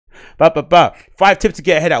5 tips to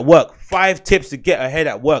get ahead at work. 5 tips to get ahead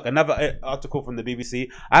at work. Another article from the BBC.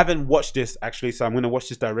 I haven't watched this actually, so I'm going to watch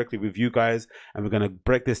this directly with you guys, and we're going to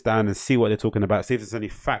break this down and see what they're talking about. See if there's any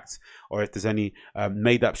facts or if there's any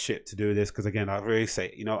made up shit to do with this. Because again, I really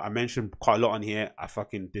say, you know, I mentioned quite a lot on here. I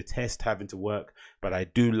fucking detest having to work, but I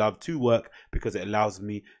do love to work because it allows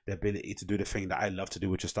me the ability to do the thing that I love to do,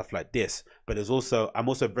 which is stuff like this. But there's also, I'm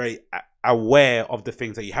also very aware of the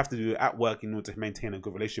things that you have to do at work in order to maintain a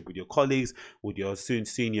good relationship with your colleagues, with your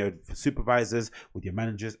senior supervisors, with your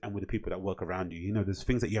managers, and with the people that work around you. You know, there's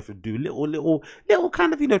things that you have to do, little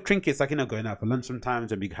kind of, you know, trinkets, like, you know, going out for lunch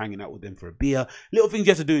sometimes and be hanging out with them for a beer. Little things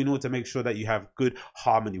you have to do in order to make sure that you have good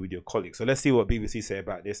harmony with your colleagues. So let's see what BBC say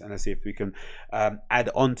about this, and let's see if we can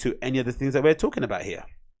add on to any of the things that we're talking about here.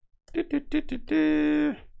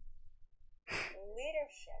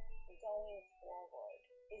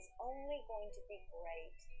 Only going to be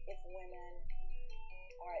great if women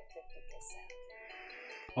are at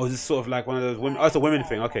 50%. Oh, is this sort of like one of those women? Oh, it's a women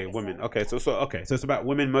thing. Okay, women. Okay, so it's about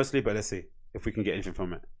women mostly, but let's see if we can get anything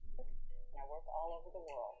from it. I work all over the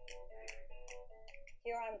world.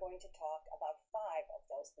 Here I'm going to talk about 5 of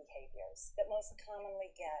those behaviors that most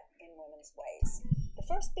commonly get in women's ways. The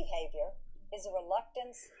first behavior is a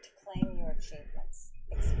reluctance to claim your achievements,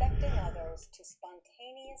 expecting others to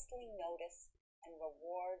spontaneously notice and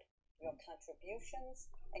reward your contributions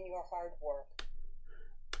and your hard work.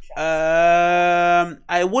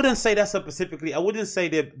 I wouldn't say that's specifically. I wouldn't say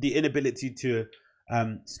the inability to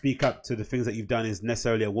speak up to the things that you've done is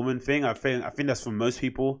necessarily a woman thing. I think that's for most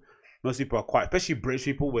people. Most people are quite, especially British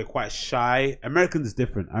people, we're quite shy. Americans is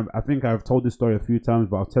different. I think I've told this story a few times,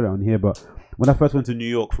 but I'll tell it on here. But when I first went to New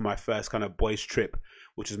York for my first kind of boys trip,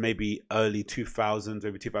 which was maybe early 2000s,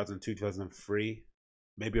 maybe 2002, 2003,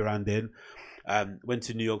 maybe around then. Went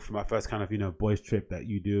to New York for my first kind of, you know, boys trip that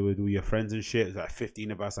you do with all your friends and shit. It was like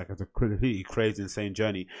 15 of us, like it's a completely crazy, insane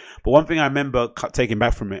journey. But one thing I remember taking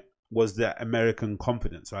back from it was that American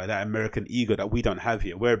confidence, right? That American ego that we don't have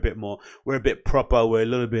here. We're a bit more, we're a bit proper, we're a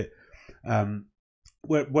little bit,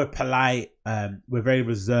 we're polite, we're very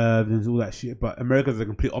reserved and all that shit. But Americans are the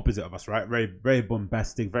complete opposite of us, right? Very, very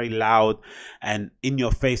bombastic, very loud and in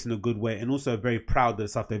your face in a good way, and also very proud of the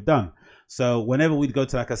stuff they've done. So whenever we'd go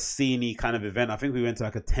to like a sceney kind of event, I think we went to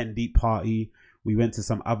like a 10 Deep party. We went to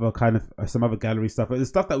some other kind of, some other gallery stuff. But the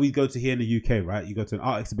stuff that we go to here in the UK, right? You go to an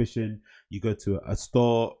art exhibition, you go to a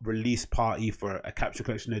store release party for a capture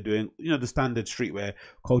collection they're doing, you know, the standard streetwear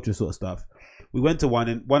culture sort of stuff. We went to one,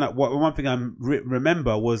 and one thing I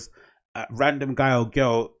remember was a random guy or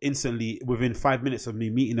girl instantly, within 5 minutes of me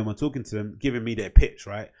meeting them and talking to them, giving me their pitch,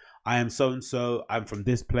 right? I am so-and-so, I'm from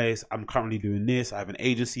this place, I'm currently doing this, I have an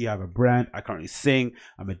agency, I have a brand, I currently sing,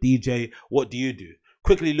 I'm a DJ, what do you do?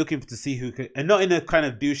 Quickly looking to see who can, and not in a kind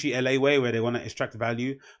of douchey LA way where they want to extract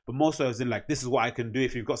value, but more so as in like, this is what I can do.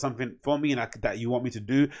 If you've got something for me and that you want me to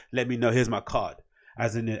do, let me know, here's my card.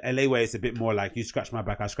 As in the LA way, it's a bit more like you scratch my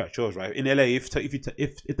back, I scratch yours, right? In LA, if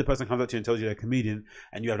the person comes up to you and tells you they're a comedian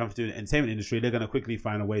and you have nothing to do in the entertainment industry, they're going to quickly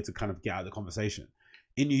find a way to kind of get out of the conversation.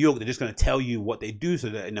 In New York, they're just going to tell you what they do, so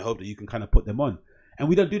that in the hope that you can kind of put them on. And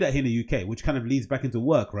we don't do that here in the UK, which kind of leads back into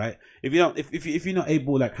work, right? If you don't, if you're not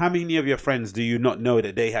able, like, how many of your friends do you not know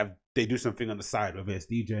that they do something on the side, whether it's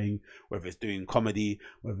DJing, whether it's doing comedy,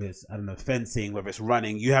 whether it's, I don't know, fencing, whether it's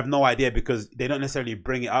running? You have no idea because they don't necessarily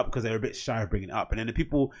bring it up because they're a bit shy of bringing it up. And then the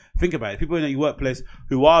people, think about it, people in your workplace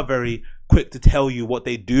who are very quick to tell you what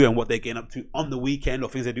they do and what they're getting up to on the weekend or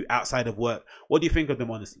things they do outside of work. What do you think of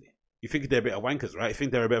them, honestly? You think they're a bit of wankers, right? You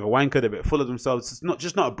think they're a bit of a wanker, they're a bit full of themselves.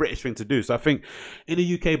 It's not a British thing to do. So I think in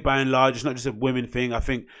the UK, by and large, it's not just a women thing. I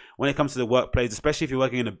think when it comes to the workplace, especially if you're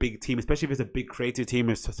working in a big team, especially if it's a big creative team,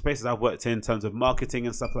 it's spaces I've worked in terms of marketing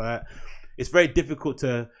and stuff like that, it's very difficult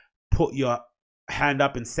to put your hand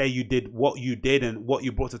up and say you did what you did and what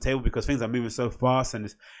you brought to the table, because things are moving so fast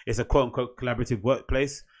and it's a quote unquote collaborative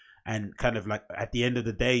workplace. And kind of like at the end of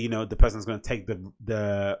the day, you know, the person's going to take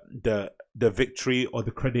the victory, or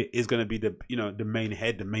the credit is going to be the, you know, the main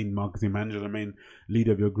head, the main marketing manager, the main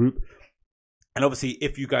leader of your group. And obviously,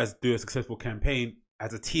 if you guys do a successful campaign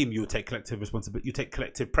as a team, you'll take collective responsibility, you take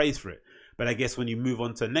collective praise for it. But I guess when you move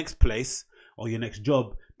on to the next place or your next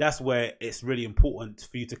job, that's where it's really important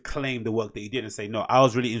for you to claim the work that you did and say, no, I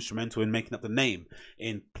was really instrumental in making up the name,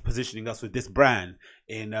 in positioning us with this brand,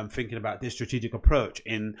 in thinking about this strategic approach,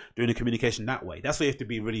 in doing the communication that way. That's why you have to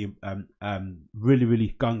be really,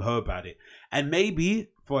 really gung-ho about it. And maybe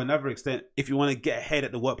for another extent, if you want to get ahead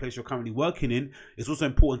at the workplace you're currently working in, it's also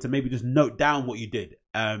important to maybe just note down what you did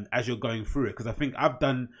as you're going through it. Because I think I've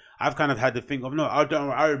kind of had to think of, no,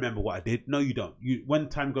 I remember what I did. No, you don't. When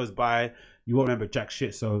time goes by, you won't remember jack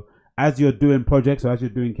shit. So as you're doing projects or as you're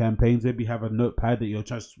doing campaigns, maybe have a notepad that you're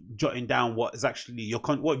just jotting down what is actually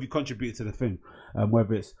what have you contributed to the thing,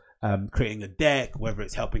 whether it's creating a deck, whether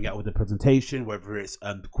it's helping out with the presentation, whether it's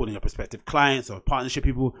calling your prospective clients or partnership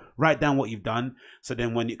people. Write down what you've done, so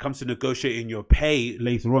then when it comes to negotiating your pay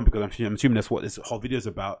later on, because I'm assuming that's what this whole video is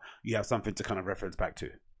about, you have something to kind of reference back to.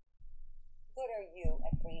 Good are you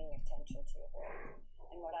at bringing attention to your work?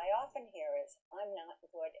 And what I often hear is, I'm not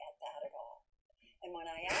good at that at all. And when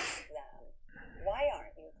I ask them, why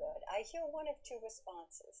aren't you good? I hear one of two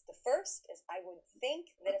responses. The first is, I would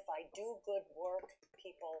think that if I do good work,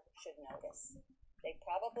 people should notice. They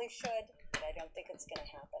probably should, but I don't think it's going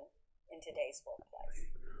to happen in today's workplace.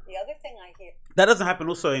 The other thing I hear... That doesn't happen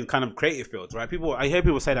also in kind of creative fields, right? I hear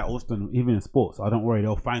people say that often, even in sports. Oh, don't worry,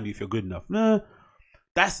 they'll find you if you're good enough. No,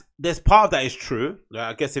 there's part of that is true.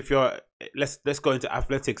 I guess if you're... Let's go into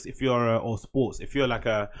athletics. If you're or sports, if you're like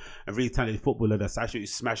a really talented footballer that's actually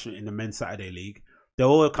smashing it in the men's Saturday league, there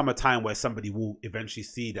will come a time where somebody will eventually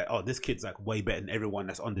see that, oh, this kid's like way better than everyone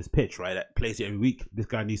that's on this pitch, right? That plays it every week. This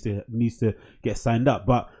guy needs to get signed up.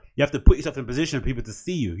 But you have to put yourself in a position for people to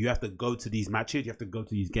see you. You have to go to these matches. You have to go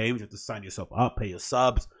to these games. You have to sign yourself up, pay your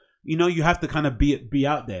subs. You know, you have to kind of be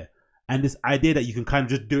out there. And this idea that you can kind of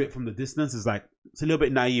just do it from the distance is like, it's a little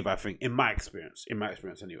bit naive, I think, in my experience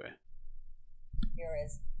anyway. Here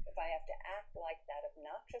is, if I have to act like that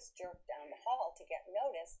obnoxious jerk down the hall to get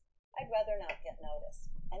noticed, I'd rather not get noticed.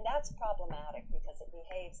 And that's problematic because it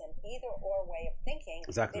behaves an either-or way of thinking.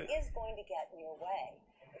 Exactly. That is going to get in your way.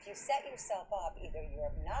 If you set yourself up, either you're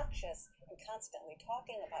obnoxious and constantly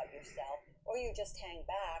talking about yourself, or you just hang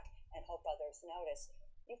back and hope others notice.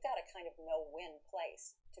 You've got a kind of no-win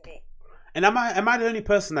place to be. And am I the only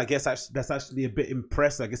person that gets that's actually a bit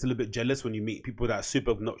impressed, I guess a little bit jealous when you meet people that are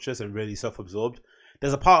super obnoxious and really self-absorbed?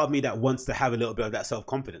 There's a part of me that wants to have a little bit of that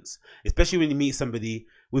self-confidence, especially when you meet somebody.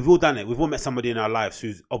 We've all done it. We've all met somebody in our lives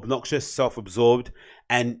who's obnoxious, self-absorbed,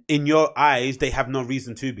 and in your eyes, they have no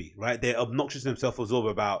reason to be, right? They're obnoxious and self-absorbed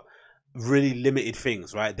about really limited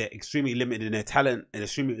things, right? They're extremely limited in their talent and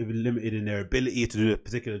extremely limited in their ability to do a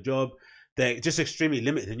particular job. They're just extremely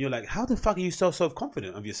limited, and you're like, how the fuck are you so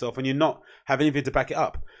self-confident of yourself and you're not have anything to back it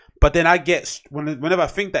up? But then I get, whenever I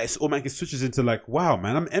think that, it's automatically switches into like, wow,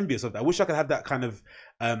 man, I'm envious of that. I wish I could have that kind of,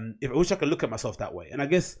 I wish I could look at myself that way. And I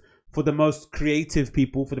guess for the most creative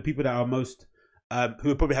people, for the people that are most,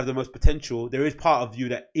 who probably have the most potential, there is part of you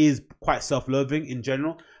that is quite self-loathing in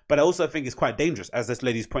general. But I also think it's quite dangerous, as this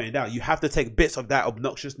lady's pointed out. You have to take bits of that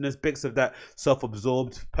obnoxiousness, bits of that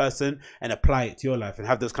self-absorbed person and apply it to your life and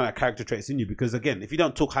have those kind of character traits in you. Because again, if you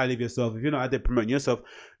don't talk highly of yourself, if you're not out there promoting yourself,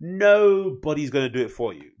 nobody's going to do it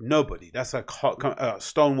for you. Nobody. That's a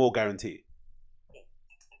stonewall guarantee.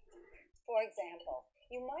 For example,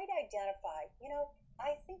 you might identify,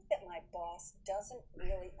 I think that my boss doesn't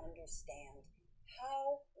really understand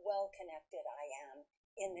how well connected I am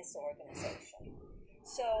in this organization.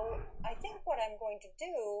 So I think what I'm going to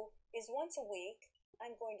do is once a week,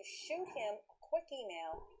 I'm going to shoot him a quick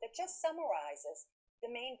email that just summarizes the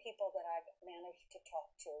main people that I've managed to talk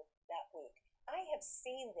to that week. I have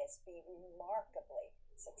seen this be remarkably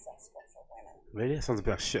successful for women. Really? That sounds a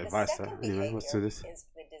bit like shit advice. The second behavior is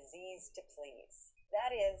the disease to please.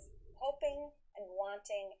 That is hoping and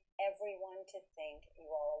wanting everyone to think you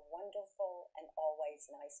are a wonderful and always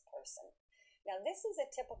nice person. Now, this is a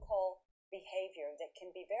typical behavior that can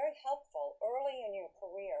be very helpful early in your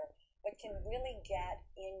career, but can really get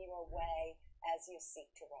in your way as you seek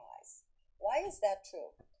to rise. Why is that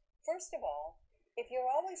true? First of all, if you're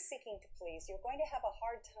always seeking to please, you're going to have a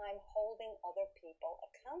hard time holding other people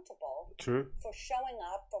accountable for showing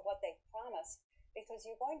up for what they promised, because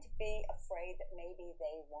you're going to be afraid that maybe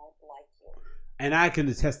they won't like you. And I can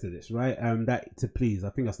attest to this, right? That to please. I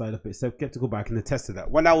think I started off a bit skeptical, but I can attest to that.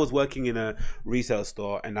 When I was working in a resale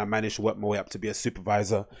store and I managed to work my way up to be a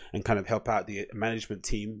supervisor and kind of help out the management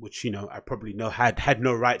team, which, I probably had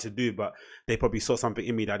no right to do, but they probably saw something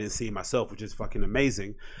in me that I didn't see in myself, which is fucking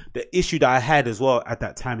amazing. The issue that I had as well at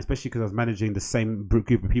that time, especially because I was managing the same group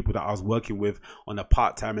of people that I was working with on a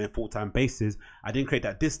part-time and full-time basis, I didn't create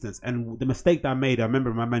that distance. And the mistake that I made, I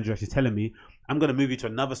remember my manager actually telling me, I'm going to move you to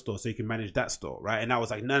another store so you can manage that store, right? And I was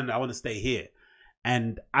like, no, I want to stay here.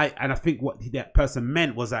 And I think what that person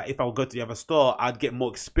meant was that if I would go to the other store, I'd get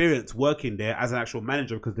more experience working there as an actual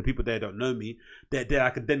manager, because the people there don't know me. That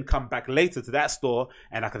I could then come back later to that store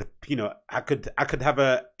and I could, I could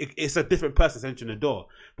have it's a different person entering the door.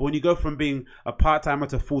 But when you go from being a part-timer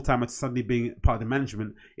to a full-timer to suddenly being part of the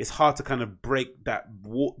management, it's hard to kind of break that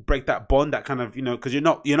bond, that kind of, because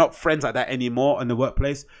you're not friends like that anymore in the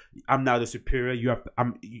workplace. I'm now the superior.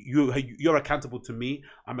 You're accountable to me.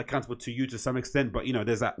 I'm accountable to you to some extent. extent, but you know,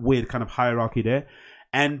 there's that weird kind of hierarchy there.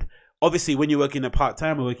 And obviously, when you're working a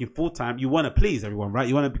part-time or working full-time, you want to please everyone, right?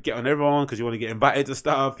 You want to get on everyone because you want to get invited to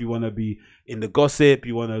stuff. You want to be in the gossip.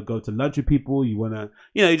 You want to go to lunch with people. You want to,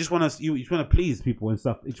 you know, you just want to please people and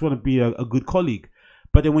stuff. You just want to be a good colleague.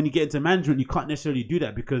 But then when you get into management, you can't necessarily do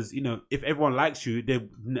that because, you know, if everyone likes you, then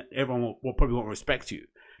everyone will probably won't respect you.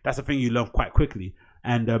 That's the thing you learn quite quickly.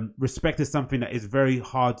 And respect is something that is very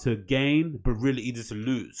hard to gain, but really easy to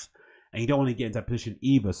lose. And you don't want to get into that position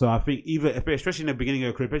either. So I think especially in the beginning of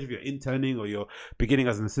your career, especially if you're interning or you're beginning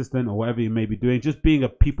as an assistant or whatever you may be doing, just being a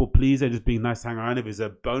people pleaser, just being nice to hang around with is a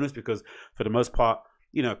bonus because for the most part,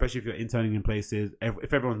 you know, especially if you're interning in places,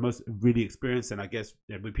 if everyone's most really experienced, and I guess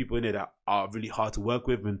there'll be people in there that are really hard to work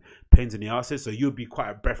with and pains in the asses, so you'll be quite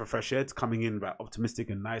a breath of fresh air coming in like, optimistic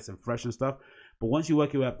and nice and fresh and stuff. But once you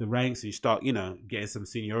work your way up the ranks and you start, you know, getting some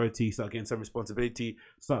seniority, start getting some responsibility,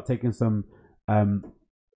 start taking some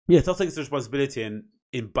start taking some responsibility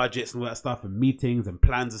in budgets and all that stuff and meetings and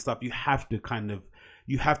plans and stuff, you have to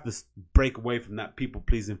break away from that people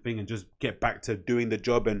pleasing thing and just get back to doing the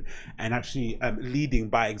job and actually leading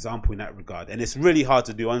by example in that regard. And it's really hard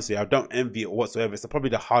to do, honestly. I don't envy it whatsoever. It's probably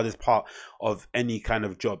the hardest part of any kind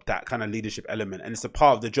of job, that kind of leadership element. And it's a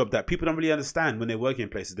part of the job that people don't really understand when they're working in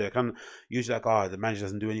places. They're kind of usually like, oh, the manager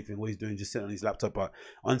doesn't do anything. What he's doing, just sitting on his laptop. But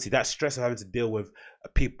honestly, that stress of having to deal with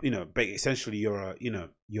people, you know, essentially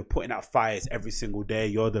you're putting out fires every single day.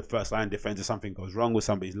 You're the first line defense if something goes wrong with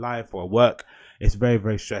somebody's life or work. It's very,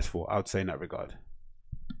 very stressful, I would say, in that regard.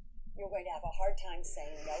 You're going to have a hard time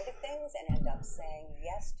saying no to things and end up saying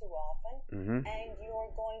yes too often. And you're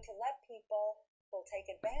going to let people who will take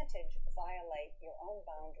advantage violate your own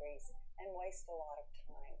boundaries and waste a lot of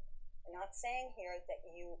time. I'm not saying here that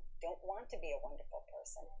you don't want to be a wonderful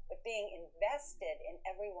person, but being invested in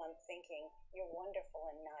everyone thinking you're wonderful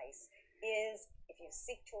and nice is, if you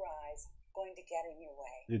seek to rise, going to get in your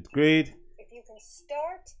way. Agreed. If you can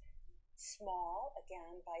start small,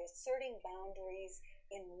 again, by asserting boundaries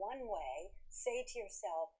in one way, say to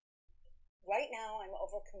yourself, right now I'm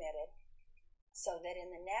overcommitted, so that in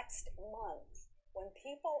the next month, when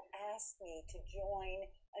people ask me to join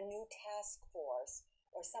a new task force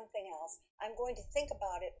or something else, I'm going to think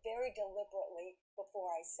about it very deliberately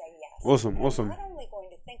before I say yes. Awesome. I'm not only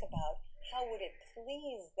going to think about how would it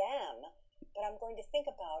please them, but I'm going to think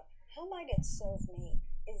about how might it serve me?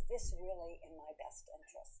 Is this really in my best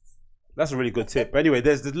interests? That's a really good tip. But anyway,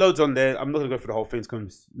 there's loads on there. I'm not gonna go through the whole thing. It's gonna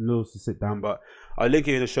be loads to sit down, but I'll link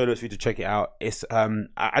it in the show notes for you to check it out. It's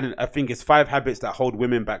I think it's 5 habits that hold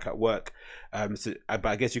women back at work. But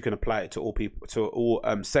I guess you can apply it to all people, to all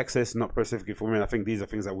sexes, not specifically for women. I think these are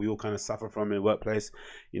things that we all kind of suffer from in the workplace.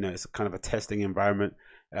 You know, it's kind of a testing environment.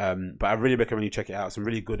 But I really recommend you check it out. Some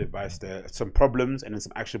really good advice there, some problems, and then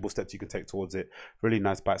some actionable steps you can take towards it. Really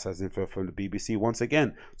nice bite-sized info from the BBC once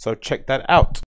again. So check that out.